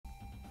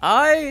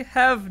I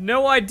have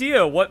no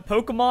idea what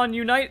Pokemon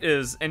UNITE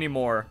is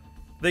anymore.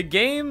 The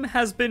game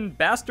has been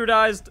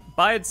bastardized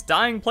by its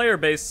dying player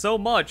base so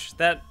much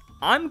that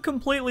I'm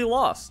completely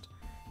lost.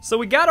 So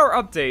we got our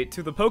update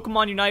to the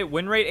Pokemon UNITE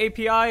Winrate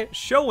API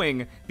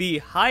showing the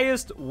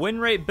highest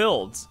winrate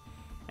builds.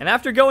 And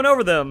after going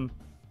over them,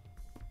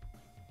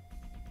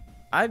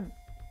 I've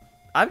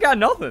got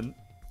nothing.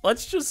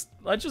 Let's just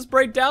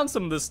break down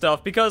some of this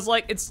stuff because,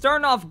 like, it's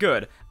starting off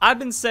good. I've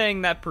been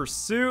saying that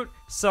Pursuit,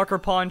 Sucker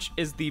Punch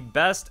is the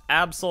best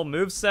Absol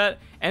moveset,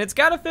 and it's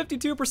got a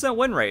 52%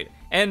 win rate.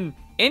 And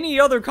any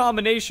other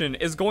combination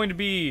is going to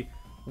be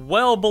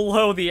well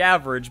below the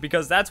average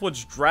because that's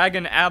what's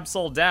dragging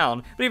Absol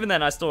down. But even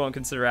then, I still don't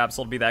consider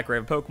Absol to be that great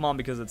of a Pokemon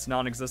because it's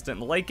non-existent in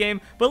the late game.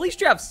 But at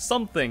least you have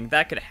something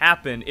that could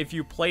happen if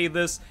you play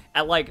this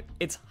at, like,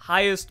 its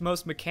highest,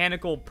 most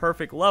mechanical,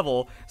 perfect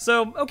level.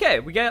 So, okay,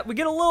 we get a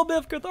little bit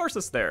of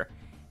catharsis there.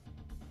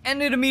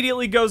 And it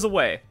immediately goes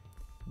away.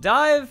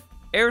 Dive,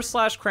 Air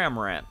Slash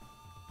Cramorant.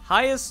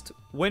 Highest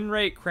win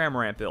rate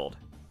Cramorant build.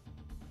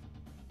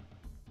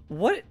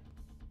 What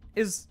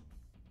is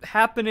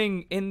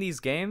happening in these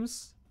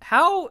games?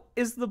 How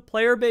is the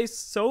player base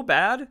so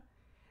bad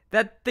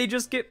that they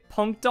just get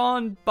punked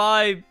on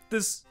by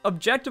this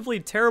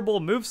objectively terrible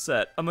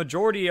moveset a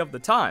majority of the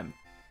time?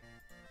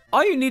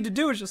 All you need to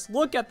do is just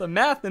look at the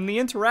math and the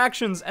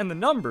interactions and the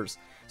numbers.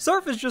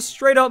 Surf is just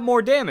straight up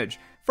more damage.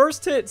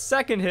 First hit,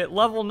 second hit,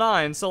 level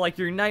 9, so like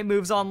your Unite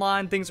moves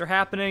online, things are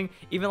happening,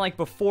 even like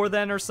before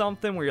then or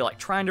something where you're like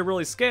trying to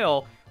really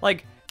scale,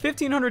 like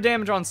 1500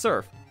 damage on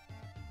Surf.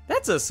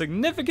 That's a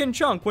significant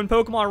chunk when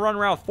Pokemon run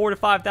around 4,000 to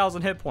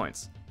 5,000 hit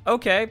points.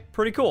 Okay,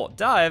 pretty cool.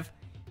 Dive,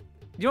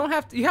 you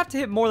have to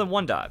hit more than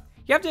one dive.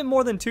 You have to hit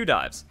more than 2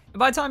 dives. And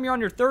by the time you're on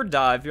your 3rd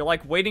dive, you're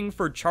like waiting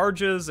for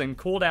charges and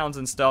cooldowns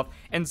and stuff,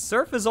 and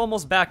Surf is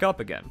almost back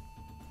up again.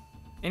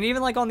 And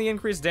even like on the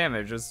increased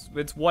damage,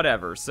 it's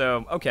whatever,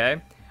 so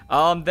okay.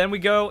 Then we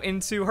go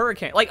into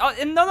Hurricane. Like,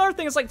 another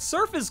thing is, like,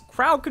 Surf is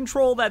crowd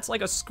control that's,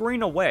 like, a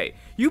screen away.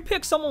 You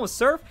pick someone with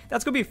Surf,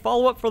 that's gonna be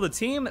follow-up for the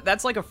team,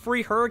 that's, like, a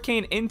free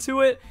Hurricane into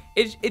it.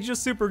 It's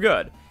just super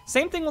good.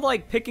 Same thing with,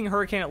 like, picking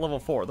Hurricane at level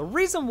 4. The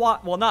reason why,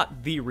 well,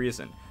 not the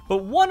reason,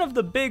 but one of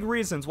the big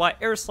reasons why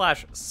Air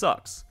Slash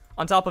sucks,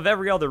 on top of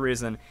every other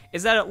reason,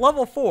 is that at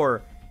level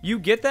 4, you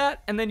get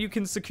that, and then you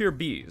can secure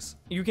bees.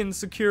 You can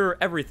secure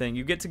everything.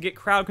 You get to get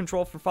crowd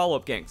control for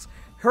follow-up ganks.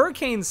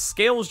 Hurricane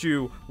scales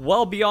you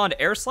well beyond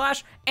Air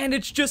Slash, and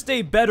it's just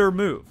a better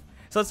move.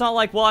 So it's not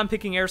like, well, I'm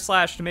picking Air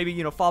Slash to maybe,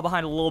 you know, fall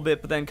behind a little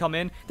bit, but then come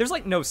in. There's,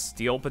 like, no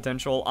steal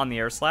potential on the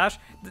Air Slash.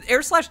 The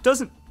Air Slash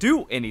doesn't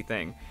do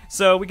anything.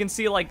 So we can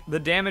see, like, the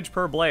damage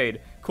per blade.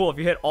 Cool, if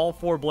you hit all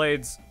 4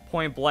 blades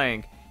point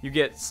blank, you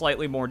get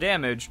slightly more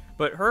damage,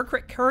 but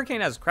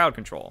Hurricane has crowd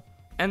control.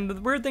 And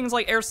the weird things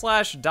like Air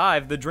Slash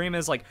Dive, the dream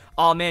is like,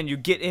 oh man, you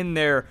get in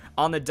there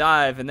on the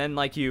dive and then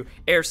like you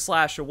Air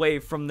Slash away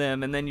from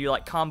them and then you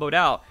like comboed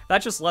out.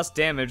 That's just less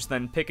damage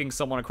than picking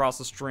someone across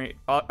the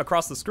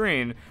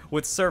screen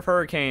with Surf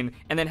Hurricane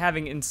and then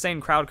having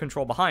insane crowd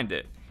control behind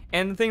it.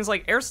 And things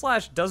like Air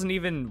Slash doesn't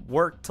even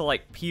work to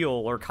like peel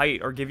or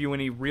kite or give you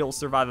any real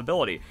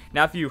survivability.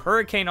 Now if you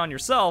Hurricane on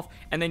yourself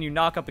and then you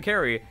knock up a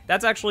carry,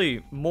 that's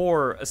actually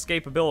more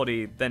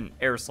escapability than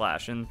Air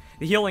Slash. And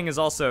the healing is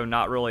also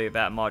not really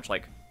that much,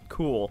 like,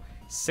 cool,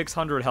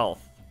 600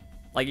 health.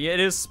 Like, it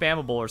is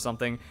spammable or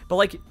something, but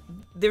like,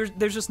 there's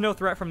just no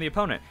threat from the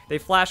opponent. They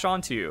flash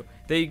onto you.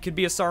 They could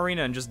be a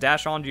Sarina and just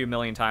dash onto you a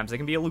million times. They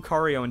can be a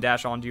Lucario and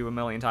dash onto you a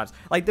million times.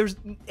 Like, do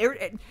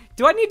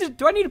I need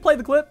to play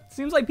the clip?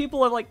 Seems like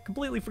people have like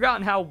completely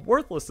forgotten how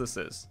worthless this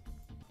is.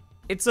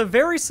 It's a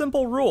very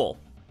simple rule.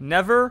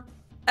 Never,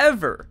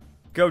 ever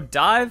go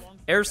dive,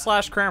 Air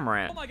Slash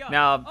Cramorant. Oh my God.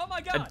 Now, oh my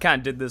God. I kind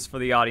of did this for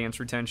the audience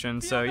retention,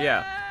 so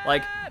yeah.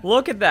 Like,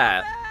 look at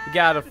that. We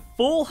got a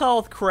full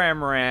health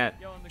Cramorant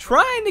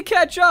trying to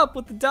catch up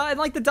with the dive.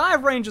 Like, the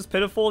dive range is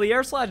pitiful. The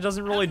Air Slash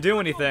doesn't really do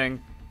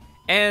anything.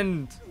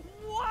 And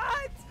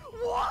what?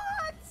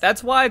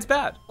 That's why it's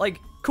bad. Like,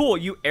 cool,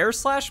 you Air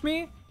Slash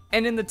me,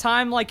 and in the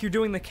time, like, you're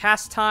doing the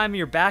cast time,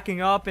 you're backing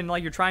up, and,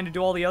 like, you're trying to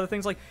do all the other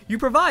things, like, you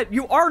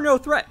are no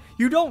threat.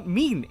 You don't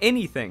mean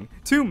anything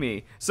to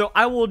me, so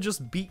I will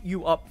just beat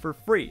you up for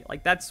free.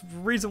 Like, that's the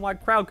reason why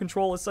crowd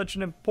control is such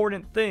an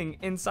important thing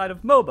inside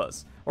of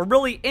MOBAs, or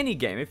really any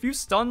game. If you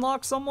stun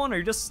lock someone, or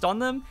you just stun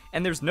them,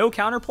 and there's no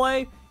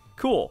counterplay,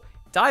 cool.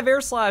 Dive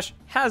Air Slash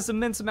has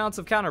immense amounts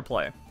of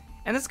counterplay.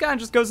 And this kind of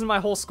just goes into my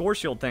whole score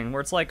shield thing,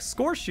 where it's like,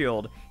 score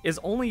shield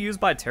is only used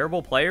by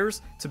terrible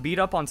players to beat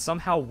up on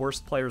somehow worse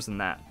players than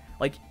that.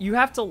 Like, you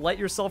have to let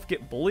yourself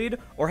get bullied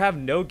or have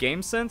no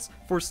game sense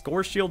for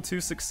score shield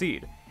to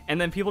succeed. And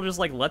then people just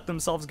like let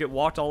themselves get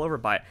walked all over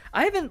by it.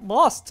 I haven't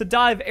lost to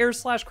Dive Air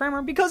Slash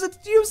Cramorant because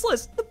it's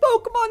useless. The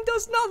Pokemon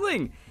does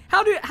nothing.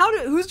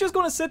 Who's just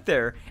gonna sit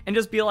there and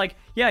just be like,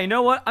 yeah, you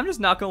know what? I'm just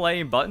not gonna lay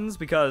any buttons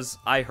because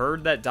I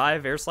heard that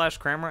Dive Air Slash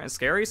Cramorant is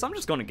scary, so I'm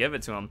just gonna give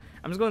it to him.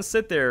 I'm just gonna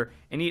sit there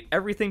and eat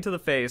everything to the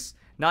face,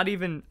 not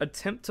even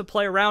attempt to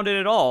play around it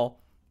at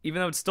all,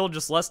 even though it's still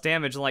just less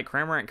damage than like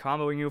Cramorant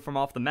comboing you from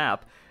off the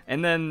map.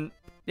 And then,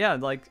 Yeah,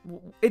 like,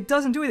 it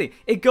doesn't do anything.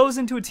 It goes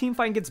into a team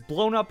fight and gets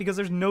blown up because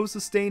there's no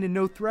sustain and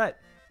no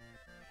threat.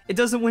 It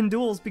doesn't win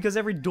duels because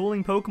every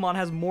dueling Pokemon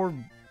has more,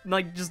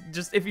 like,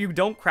 just if you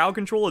don't crowd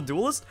control a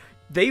duelist,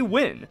 they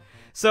win.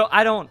 So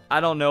I don't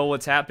know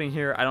what's happening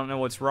here. I don't know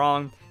what's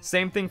wrong.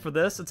 Same thing for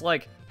this. It's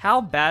like, how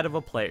bad of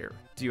a player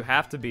do you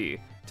have to be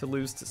to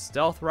lose to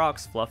Stealth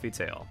Rock's Fluffy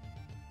Tail?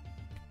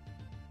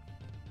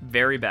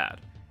 Very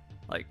bad.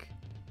 Like,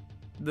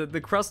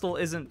 the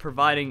Crustle isn't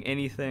providing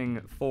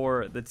anything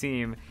for the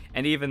team,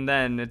 and even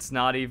then, it's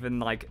not even,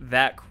 like,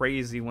 that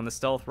crazy when the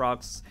Stealth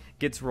Rocks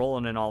gets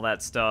rolling and all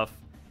that stuff.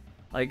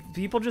 Like,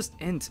 people just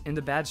int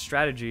into bad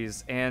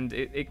strategies, and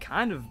it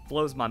kind of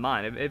blows my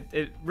mind.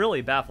 It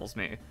really baffles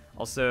me.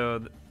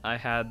 Also, I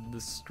had the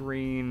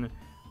screen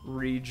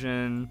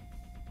region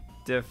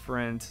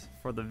different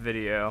for the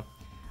video.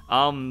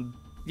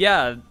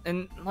 Yeah,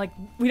 and, like,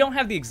 we don't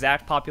have the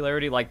exact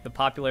popularity, like, the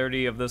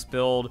popularity of this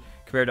build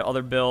compared to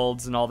other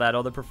builds and all that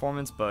other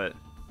performance, but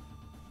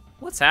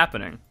what's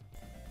happening?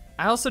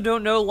 I also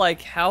don't know,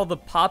 like, how the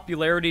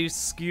popularity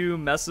skew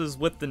messes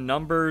with the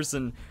numbers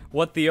and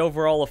what the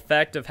overall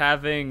effect of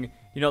having,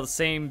 you know, the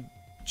same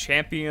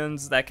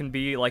champions that can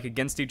be, like,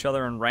 against each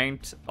other and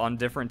ranked on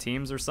different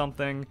teams or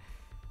something.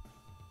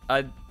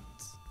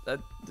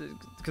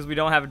 Because we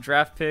don't have a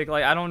draft pick,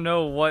 like, I don't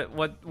know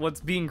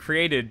what's being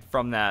created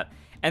from that.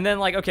 And then,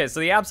 like, okay, so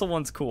the Absol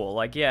one's cool.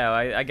 Like, yeah,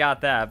 I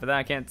got that, but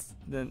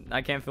then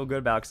I can't feel good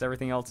about it because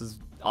everything else is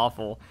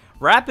awful.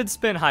 Rapid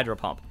Spin Hydro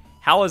Pump.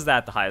 How is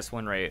that the highest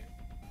win rate?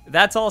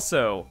 That's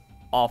also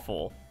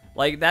awful.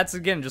 Like, that's,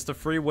 again, just a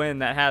free win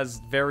that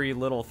has very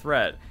little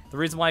threat. The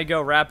reason why you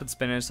go Rapid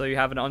Spin is so you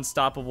have an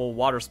unstoppable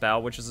Water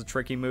Spout, which is a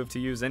tricky move to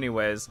use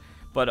anyways.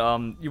 But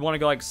you want to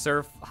go, like,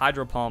 Surf,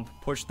 Hydro Pump,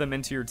 push them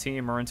into your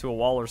team or into a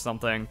wall or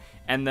something,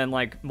 and then,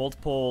 like,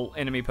 multiple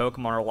enemy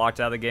Pokemon are locked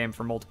out of the game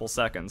for multiple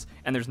seconds.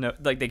 And there's no,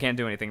 like, they can't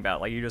do anything about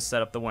it. Like, you just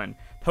set up the win.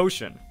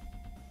 Potion.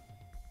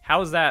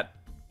 How is that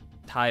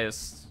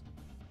highest,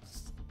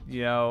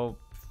 you know,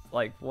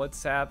 like,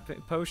 what's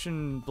happening?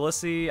 Potion,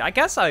 Blissey. I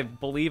guess I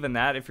believe in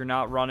that if you're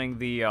not running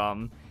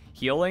the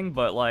healing,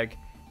 but, like,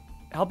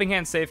 Helping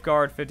Hand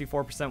Safeguard,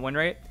 54% win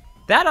rate.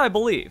 That I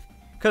believe.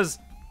 Because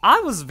I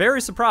was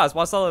very surprised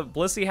when I saw that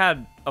Blissey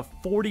had a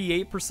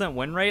 48%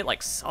 win rate,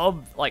 like,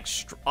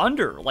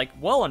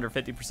 well under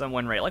 50%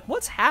 win rate. Like,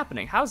 what's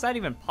happening? How is that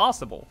even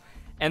possible?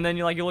 And then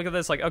you look at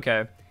this, like,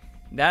 okay,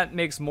 that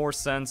makes more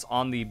sense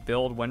on the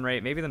build win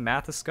rate. Maybe the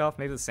math is scuffed.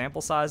 Maybe the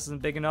sample size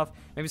isn't big enough.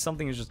 Maybe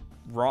something is just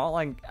wrong.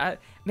 Like,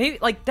 maybe,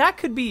 like, that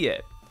could be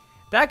it.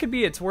 That could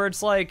be it, to where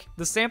it's like,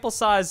 the sample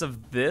size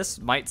of this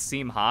might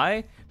seem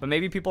high, but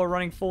maybe people are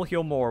running full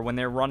heal more when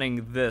they're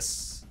running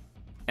this,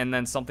 and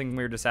then something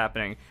weird is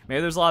happening.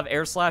 Maybe there's a lot of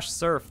Air Slash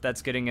Surf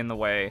that's getting in the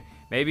way.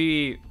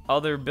 Maybe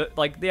other,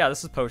 like, yeah,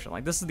 this is Potion.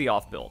 Like, this is the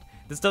off build.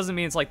 This doesn't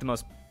mean it's, like, the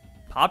most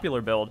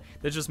popular build.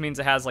 This just means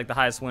it has, like, the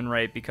highest win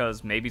rate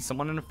because maybe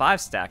someone in a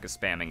 5-stack is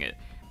spamming it.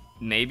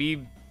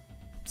 Maybe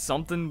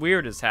something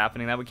weird is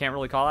happening that we can't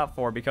really call out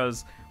for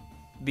because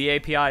the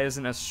API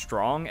isn't as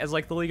strong as,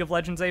 like, the League of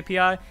Legends API.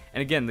 And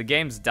again, the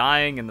game's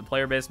dying and the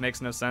player base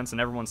makes no sense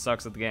and everyone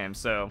sucks at the game.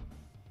 So,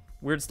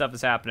 weird stuff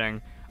is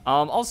happening.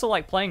 Also,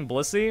 like, playing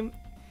Blissey.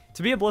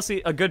 To be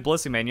a good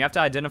Blissey main, you have to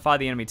identify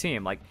the enemy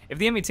team. Like, if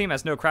the enemy team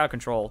has no crowd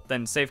control,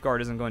 then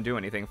Safeguard isn't going to do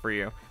anything for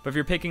you. But if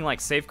you're picking,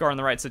 like, Safeguard in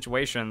the right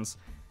situations,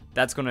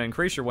 that's going to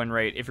increase your win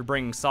rate. If you're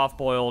bringing Soft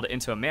Boiled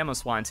into a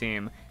Mamoswine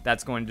team,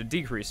 that's going to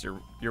decrease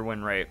your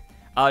win rate.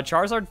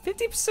 Charizard,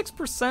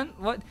 56%?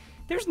 What?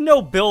 There's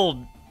no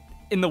build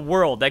in the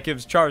world that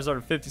gives Charizard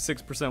a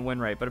 56% win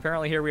rate. But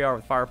apparently here we are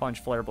with Fire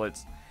Punch, Flare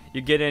Blitz.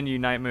 You get in,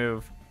 Unite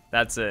move.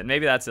 That's it.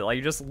 Maybe that's it. Like,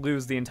 you just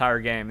lose the entire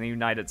game, and then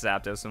Unite at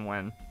Zapdos and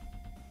win.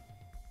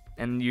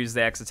 And use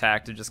the X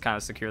attack to just kind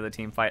of secure the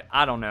team fight.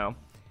 I don't know.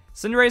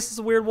 Cinderace is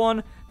a weird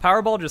one.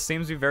 Powerball just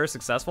seems to be very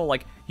successful.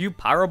 Like, you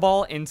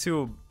Powerball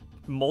into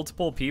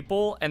multiple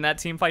people, and that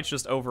team fight's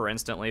just over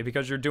instantly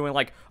because you're doing,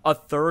 like, a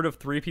third of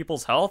 3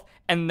 people's health,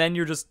 and then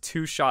you're just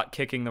 2-shot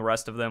kicking the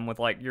rest of them with,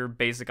 like, your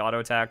basic auto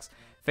attacks.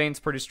 Feint's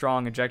pretty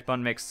strong. Eject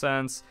Button makes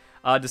sense.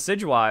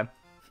 Decidueye,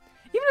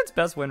 even its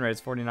best win rate is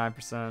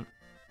 49%.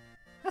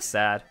 That's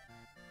sad.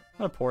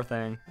 What a poor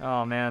thing.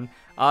 Oh, man.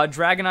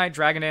 Dragonite,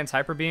 Dragon Dance,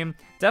 Hyper Beam.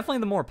 Definitely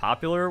the more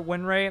popular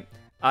win rate.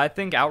 I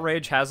think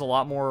Outrage has a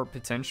lot more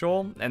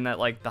potential, and that,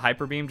 like, the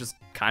Hyper Beam just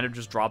kind of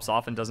just drops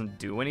off and doesn't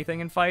do anything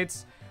in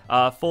fights.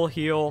 Full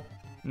Heal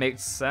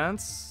makes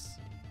sense.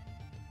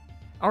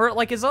 Or,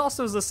 like, is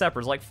the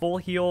separate? Is, like, Full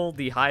Heal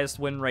the highest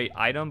win rate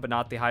item, but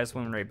not the highest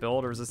win rate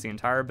build, or is this the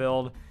entire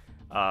build?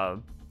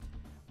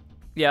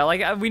 Yeah,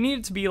 like, we need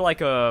it to be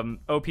like a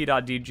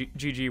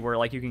op.gg where,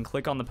 like, you can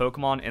click on the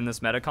Pokemon in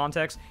this meta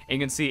context, and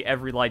you can see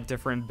every, like,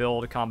 different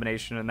build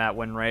combination in that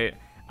win rate.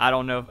 I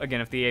don't know,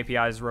 again, if the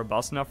API is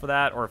robust enough for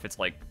that, or if it's,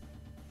 like,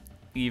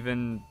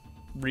 even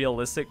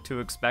realistic to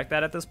expect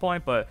that at this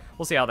point, but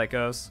we'll see how that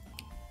goes.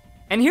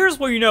 And here's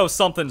where you know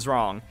something's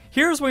wrong.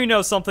 Here's where you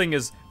know something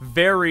is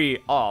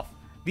very off.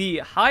 The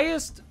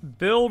highest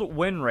build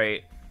win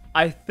rate,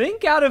 I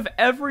think out of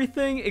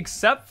everything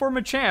except for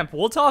Machamp,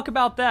 we'll talk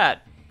about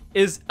that,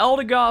 Is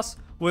Eldegoss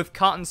with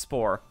Cotton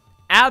Spore?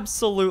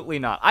 Absolutely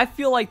not. I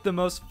feel like the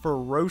most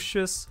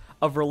ferocious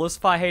of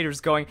Verlisify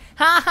haters going,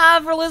 haha,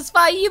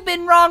 Verlisify, you've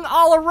been wrong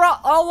all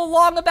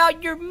along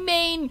about your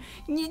main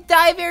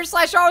dive air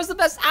slash always the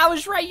best. I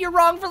was right, you're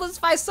wrong,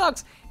 Verlisify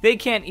sucks.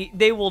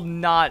 They will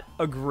not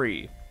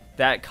agree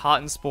that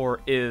Cotton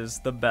Spore is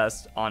the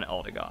best on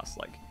Eldegoss.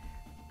 Like,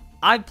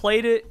 I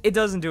played it, it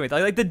doesn't do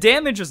anything. Like, the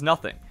damage is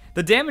nothing.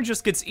 The damage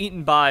just gets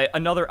eaten by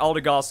another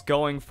Eldegoss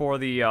going for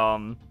the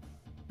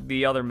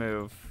other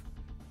move.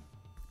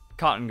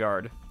 Cotton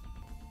Guard.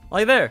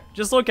 Like there,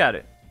 just look at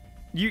it.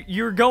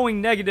 You're going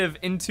negative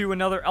into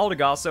another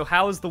Eldegoss, so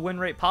how is the win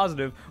rate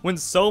positive when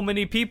so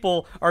many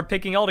people are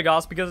picking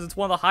Eldegoss because it's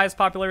one of the highest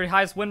popularity,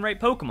 highest win rate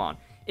Pokemon?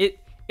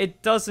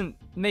 It doesn't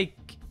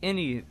make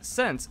any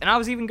sense. And I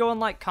was even going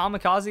like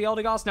Kamikaze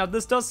Eldegoss. Now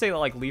this does say that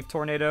like Leaf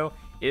Tornado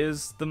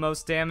is the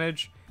most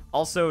damage.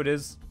 Also, it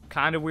is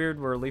kind of weird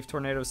where Leaf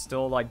Tornado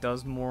still like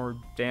does more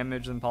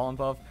damage than Pollen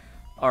Puff.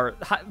 Or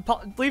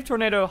Leaf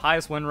Tornado,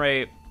 highest win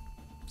rate.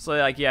 So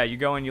like, yeah, you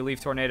go in, you Leaf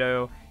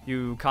Tornado,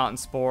 you Cotton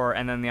Spore,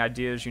 and then the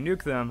idea is you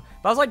nuke them.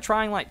 But I was like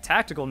trying like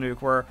tactical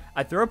nuke where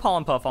I throw a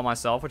Pollen Puff on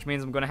myself, which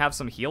means I'm going to have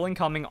some healing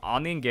coming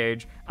on the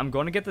engage. I'm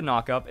going to get the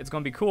knock up. It's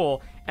going to be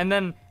cool. And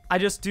then I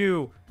just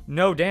do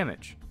no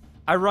damage.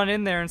 I run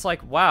in there and it's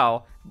like,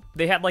 wow,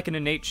 they had like an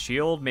innate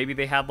shield. Maybe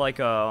they had like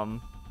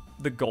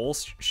the goal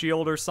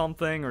shield or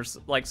something, or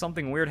like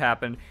something weird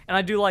happened. And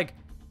I do like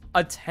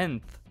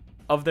 1/10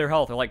 of their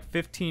health, or like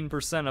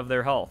 15% of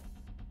their health.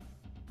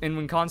 And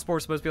when Cotton Spore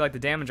is supposed to be like the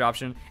damage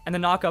option, and the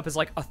knockup is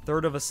like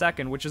 1/3 of a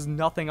second, which is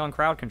nothing on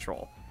crowd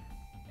control.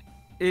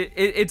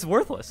 It's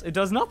worthless. It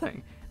does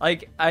nothing.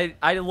 Like,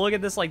 I look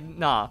at this like,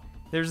 nah,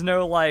 there's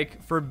no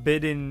like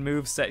forbidden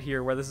moveset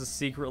here where this is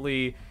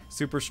secretly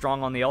super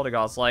strong on the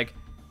Eldegoss. Like,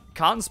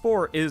 Cotton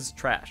Spore is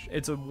trash.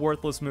 It's a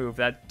worthless move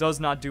that does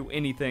not do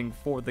anything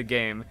for the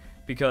game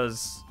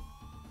because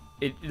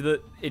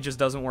it just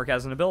doesn't work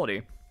as an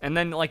ability. And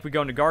then like we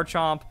go into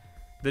Garchomp.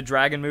 The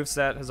Dragon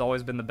moveset has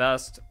always been the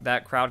best.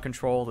 That crowd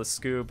control, the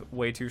scoop,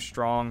 way too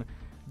strong.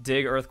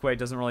 Dig Earthquake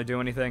doesn't really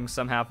do anything,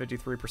 somehow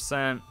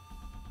 53%.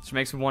 Which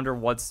makes me wonder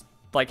what's,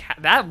 like,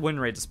 that win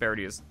rate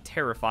disparity is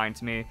terrifying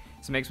to me.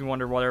 So it makes me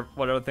wonder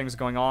what other things are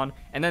going on.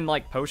 And then,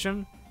 like,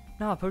 Potion?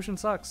 No, Potion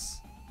sucks.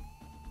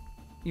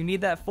 You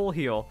need that full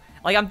heal.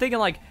 Like, I'm thinking,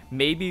 like,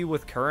 maybe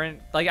with current,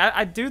 like,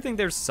 I do think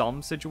there's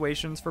some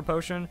situations for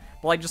Potion,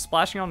 but, like, just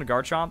splashing on the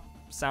Garchomp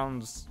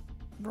sounds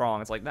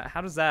wrong. It's like,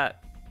 how does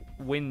that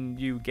win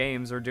you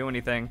games or do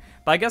anything?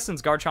 But I guess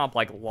since Garchomp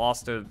like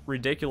lost a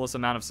ridiculous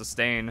amount of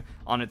sustain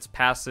on its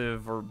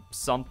passive or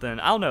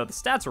something, I don't know, the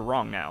stats are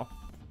wrong now.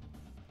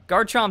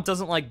 Garchomp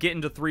doesn't like get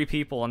into 3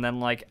 people and then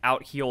like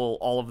out heal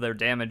all of their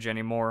damage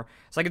anymore.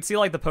 So I could see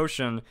like the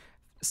potion,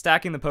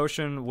 stacking the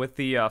potion with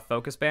the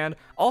focus band.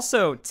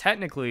 Also,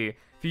 technically,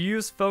 if you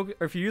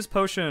use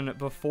potion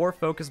before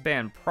focus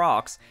band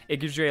procs, it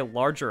gives you a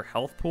larger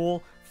health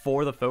pool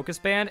for the focus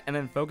band, and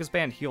then focus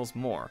band heals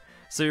more.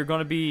 So you're going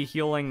to be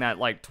healing that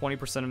like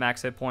 20% of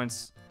max hit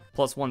points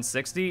plus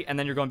 160, and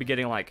then you're going to be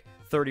getting like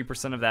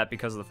 30% of that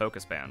because of the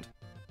focus band.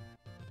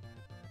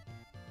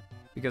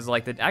 Because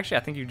like actually I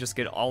think you just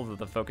get all of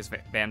the focus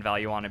band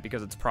value on it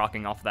because it's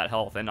proccing off that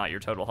health and not your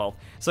total health.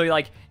 So you're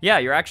like, yeah,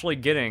 you're actually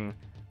getting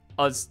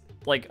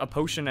like a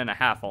potion and a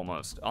half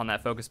almost on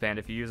that focus band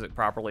if you use it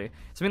properly.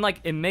 So I mean,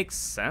 like, it makes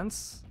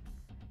sense.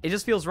 It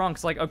just feels wrong,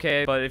 because, like,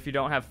 okay, but if you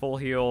don't have full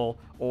heal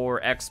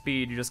or X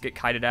speed, you just get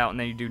kited out, and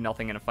then you do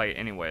nothing in a fight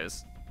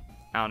anyways.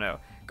 I don't know.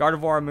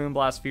 Gardevoir,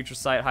 Moonblast, Future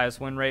Sight,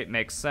 highest win rate,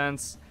 makes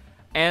sense.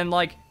 And,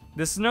 like,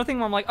 this is another thing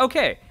where I'm like,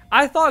 okay,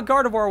 I thought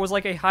Gardevoir was,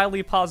 like, a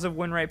highly positive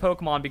win rate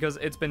Pokemon because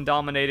it's been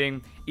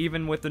dominating,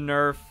 even with the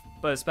nerf,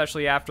 but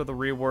especially after the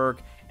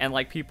rework, and,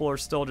 like, people are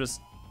still just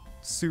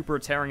super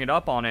tearing it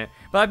up on it.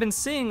 But I've been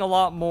seeing a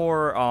lot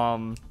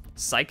more,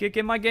 Psychic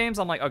in my games.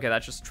 I'm like, okay,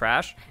 that's just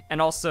trash. And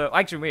also,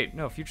 actually, wait,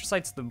 no, Future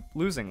Sight's the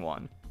losing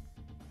one.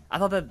 I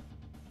thought that,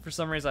 for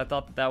some reason, I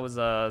thought that was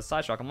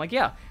Psyshock. I'm like,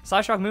 yeah,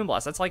 Psyshock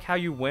Moonblast, that's like how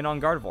you win on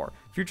Gardevoir.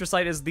 Future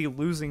Sight is the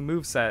losing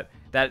moveset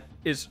that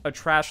is a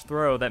trash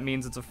throw. That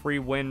means it's a free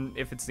win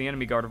if it's the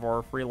enemy Gardevoir,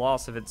 or free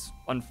loss if it's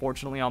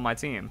unfortunately on my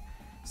team.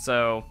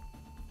 So,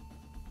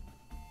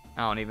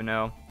 I don't even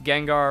know.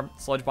 Gengar,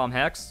 Sludge Bomb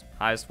Hex,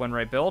 highest win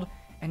rate build,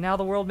 and now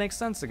the world makes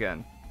sense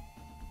again.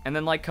 And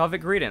then, like,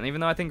 Covet Greedent.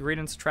 Even though I think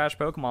Greedent's a trash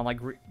Pokemon,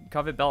 like,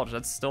 Covet Belch,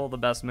 that's still the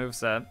best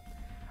moveset.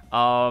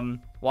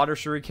 Water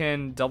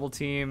Shuriken, Double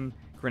Team,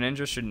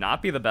 Greninja should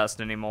not be the best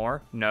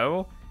anymore.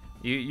 No.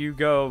 You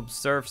go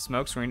Surf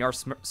Smokescreen,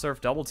 or Surf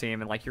Double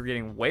Team, and, like, you're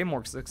getting way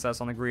more success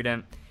on the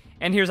Greedent.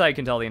 And here's how you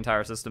can tell the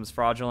entire system's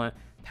fraudulent.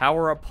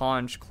 Power Up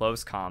Punch,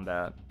 Close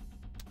Combat.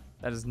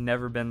 That has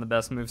never been the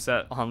best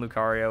moveset on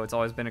Lucario. It's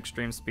always been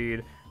Extreme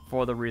Speed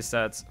for the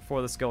resets,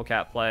 for the skill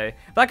cap play.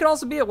 That could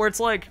also be it, where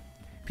it's like,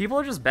 people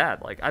are just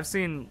bad. Like, I've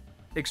seen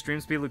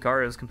Extreme Speed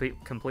Lucarios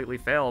completely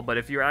fail, but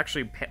if you're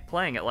actually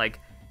playing at like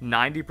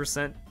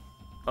 90%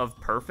 of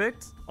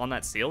perfect on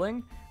that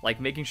ceiling, like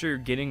making sure you're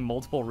getting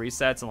multiple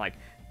resets and like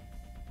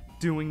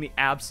doing the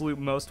absolute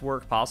most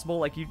work possible,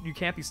 like you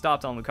can't be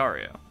stopped on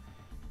Lucario.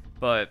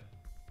 but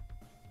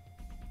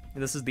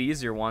this is the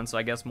easier one, so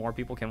I guess more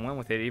people can win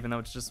with it, even though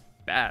it's just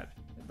bad.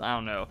 I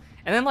don't know.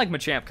 And then, like,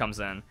 Machamp comes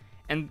in,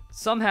 and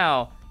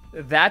somehow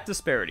that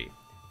disparity,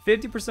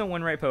 50%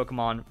 win rate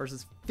Pokemon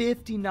versus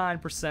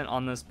 59%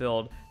 on this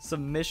build,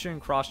 submission,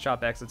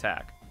 cross-chop, X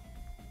attack.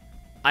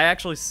 I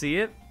actually see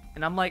it,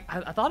 and I'm like,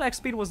 I thought X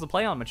speed was the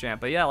play on Machamp,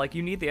 but yeah, like,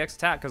 you need the X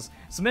attack, because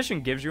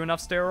submission gives you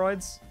enough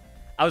steroids.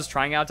 I was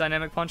trying out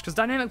Dynamic Punch, because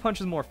Dynamic Punch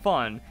is more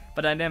fun,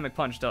 but Dynamic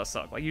Punch does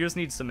suck. Like, you just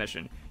need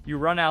submission. You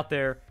run out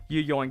there,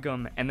 you yoink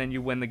them, and then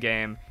you win the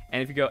game.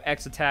 And if you go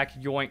X attack,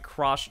 yoink,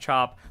 cross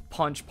chop,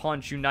 punch,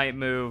 unite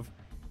move,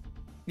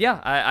 yeah,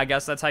 I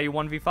guess that's how you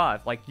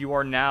 1v5. Like, you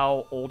are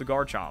now old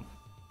Garchomp.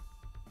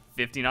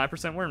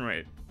 59% win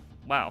rate.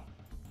 Wow.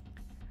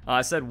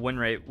 I said win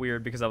rate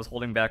weird because I was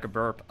holding back a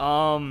burp.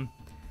 Potion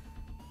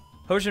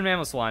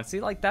Mamoswine.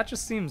 See, like, that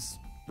just seems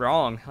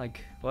wrong.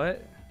 Like,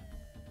 what?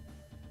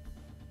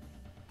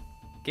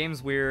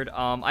 Game's weird.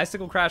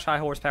 Icicle Crash High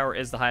Horsepower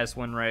is the highest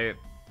win rate.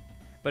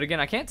 But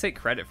again, I can't take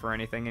credit for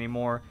anything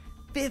anymore.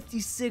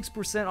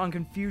 56% on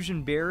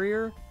Confusion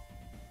Barrier?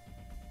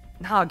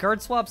 Nah, Guard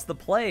Swap's the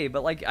play,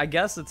 but like, I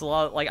guess it's a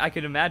lot, like, I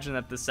could imagine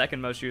that the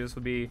second most used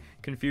would be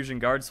Confusion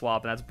Guard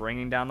Swap, and that's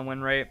bringing down the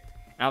win rate.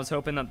 And I was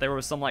hoping that there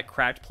was some, like,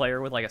 cracked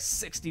player with, like, a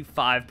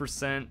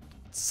 65%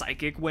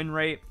 Psychic win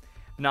rate.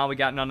 But now we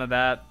got none of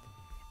that.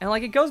 And,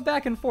 like, it goes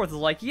back and forth. It's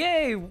like,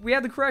 yay, we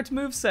have the correct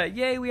moveset.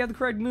 Yay, we have the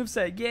correct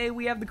moveset. Yay,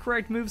 we have the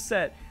correct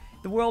moveset.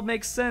 The world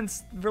makes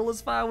sense.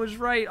 Verlisify was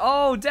right.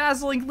 Oh,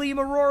 Dazzling Gleam,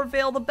 Aurora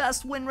Veil, the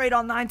best win rate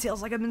on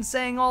Ninetales, like I've been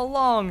saying all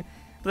along.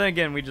 But then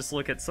again, we just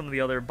look at some of the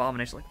other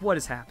abominations. Like, what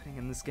is happening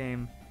in this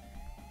game?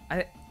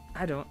 I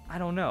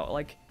don't know.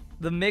 Like,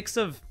 the mix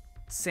of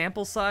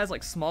sample size,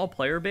 like small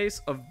player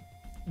base of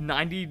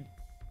 90%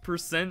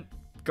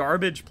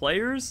 garbage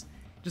players,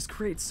 just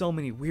creates so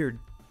many weird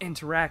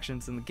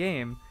interactions in the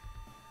game.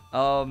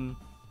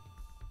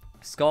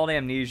 Scald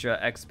Amnesia,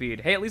 X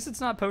Speed. Hey, at least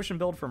it's not Potion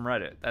Build from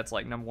Reddit. That's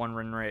like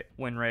 #1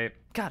 win rate.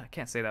 God, I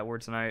can't say that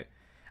word tonight.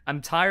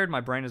 I'm tired,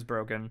 my brain is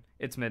broken.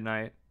 It's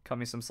midnight. Cut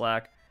me some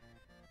slack.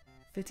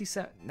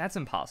 57, that's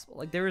impossible.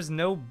 Like, there is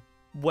no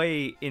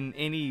way in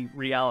any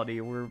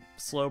reality where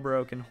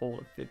Slowbro can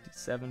hold a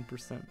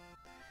 57%.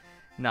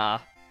 Nah.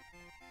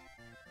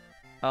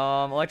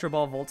 Electro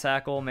Ball, Volt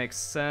Tackle makes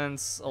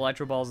sense.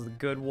 Electro Ball is the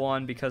good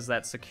one because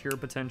that secure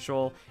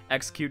potential.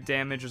 Execute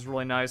damage is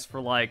really nice for,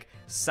 like,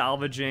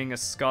 salvaging a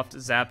scuffed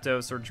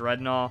Zapdos or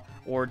Dreadnought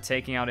or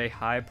taking out a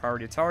high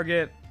priority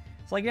target.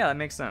 It's like, yeah, that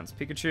makes sense.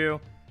 Pikachu.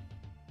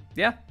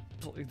 Yeah,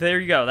 there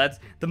you go. That's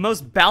the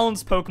most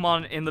balanced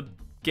Pokemon in the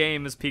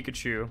game is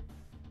Pikachu.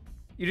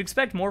 You'd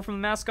expect more from the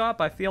mascot,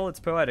 but I feel it's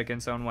poetic in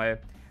its own way.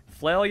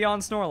 Flailon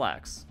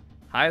Snorlax.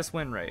 Highest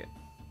win rate.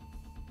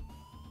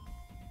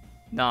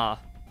 Nah.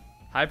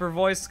 Hyper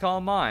Voice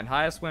Calm Mind.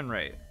 Highest win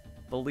rate.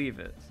 Believe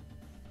it.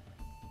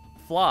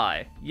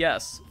 Fly.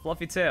 Yes.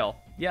 Fluffy Tail.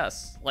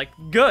 Yes. Like,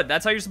 good.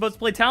 That's how you're supposed to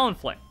play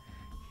Talonflame.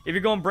 If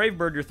you're going Brave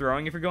Bird, you're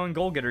throwing. If you're going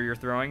Goal Getter, you're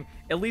throwing.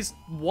 At least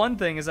one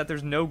thing is that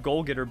there's no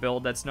Goal Getter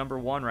build that's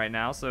 #1 right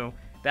now, so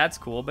that's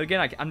cool. But again,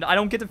 I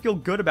don't get to feel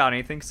good about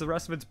anything because the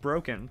rest of it's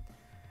broken.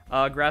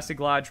 Grassy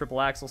Glide, Triple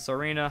Axle,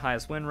 Serena,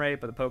 highest win rate,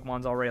 but the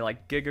Pokemon's already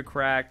like Giga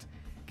Cracked.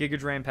 Giga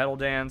Drain, Petal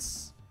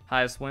Dance,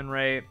 highest win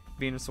rate.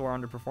 Venusaur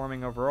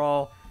underperforming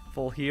overall.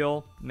 Full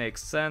Heal,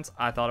 makes sense.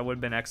 I thought it would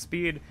have been X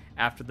Speed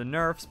after the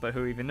nerfs, but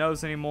who even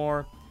knows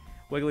anymore.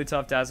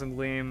 Wigglytuff, Dazzling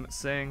Gleam,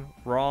 Sing,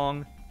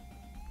 wrong.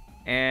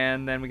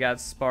 And then we got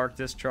Spark,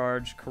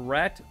 Discharge,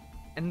 correct.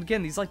 And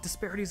again, these like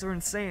disparities are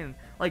insane.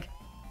 Like,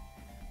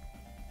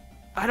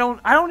 I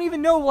don't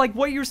even know like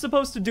what you're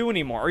supposed to do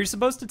anymore. Are you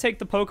supposed to take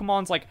the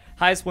Pokemon's like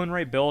highest win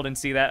rate build and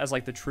see that as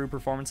like the true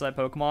performance of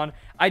that Pokemon?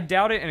 I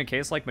doubt it in a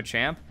case like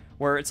Machamp,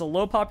 where it's a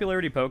low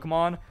popularity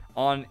Pokemon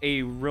on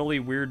a really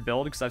weird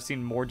build, because I've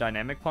seen more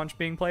Dynamic Punch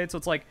being played. So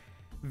it's like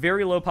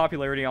very low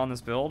popularity on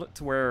this build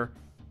to where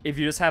if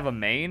you just have a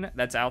main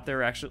that's out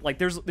there actually, like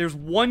there's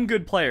one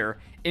good player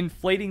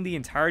inflating the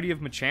entirety of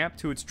Machamp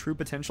to its true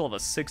potential of a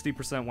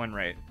 60% win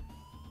rate.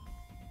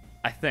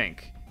 I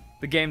think.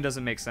 The game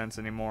doesn't make sense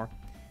anymore.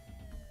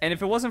 And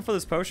if it wasn't for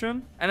this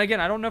potion, and again,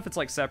 I don't know if it's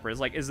like separate.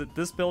 It's like, is it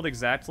this build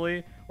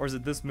exactly, or is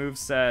it this move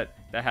set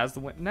that has the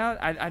win? No,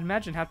 I'd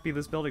imagine it'd have to be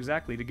this build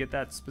exactly to get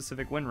that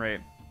specific win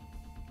rate.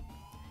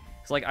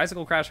 It's like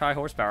Icicle Crash High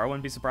Horsepower. I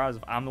wouldn't be surprised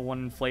if I'm the one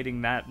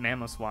inflating that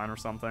Mamoswine or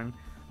something.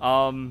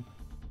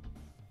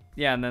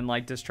 Yeah, and then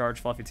like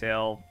Discharge, Fluffy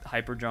Tail,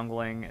 Hyper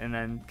Jungling, and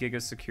then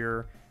Giga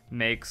Secure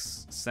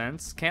makes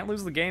sense. Can't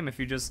lose the game if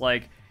you just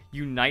like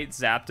unite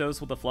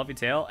Zapdos with a Fluffy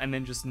Tail and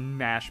then just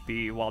mash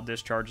B while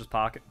Discharge is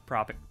procking.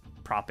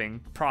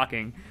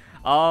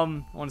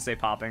 I want to say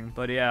popping,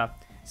 but yeah.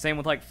 Same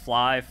with like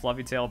Fly,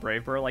 Fluffy Tail,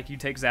 Brave Bird. Like, you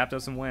take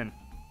Zapdos and win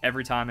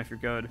every time if you're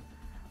good.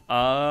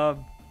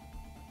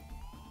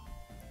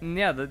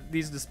 Yeah,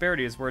 these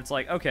disparities where it's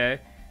like,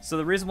 okay, so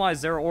the reason why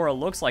Zeraora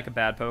looks like a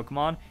bad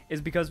Pokemon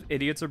is because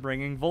idiots are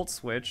bringing Volt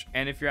Switch,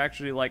 and if you're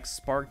actually like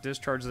Spark,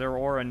 Discharge,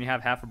 Zeraora, and you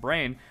have half a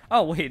brain,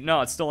 oh wait,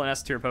 no, it's still an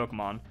S tier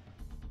Pokemon,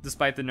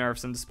 despite the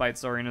nerfs and despite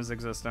Serena's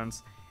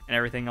existence. and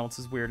everything else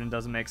is weird and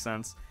doesn't make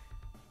sense.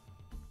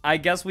 I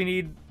guess we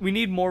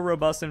need more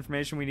robust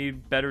information, we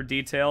need better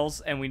details,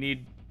 and we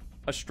need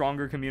a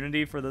stronger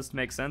community for this to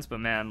make sense, but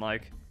man,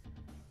 like,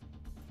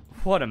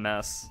 what a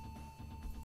mess.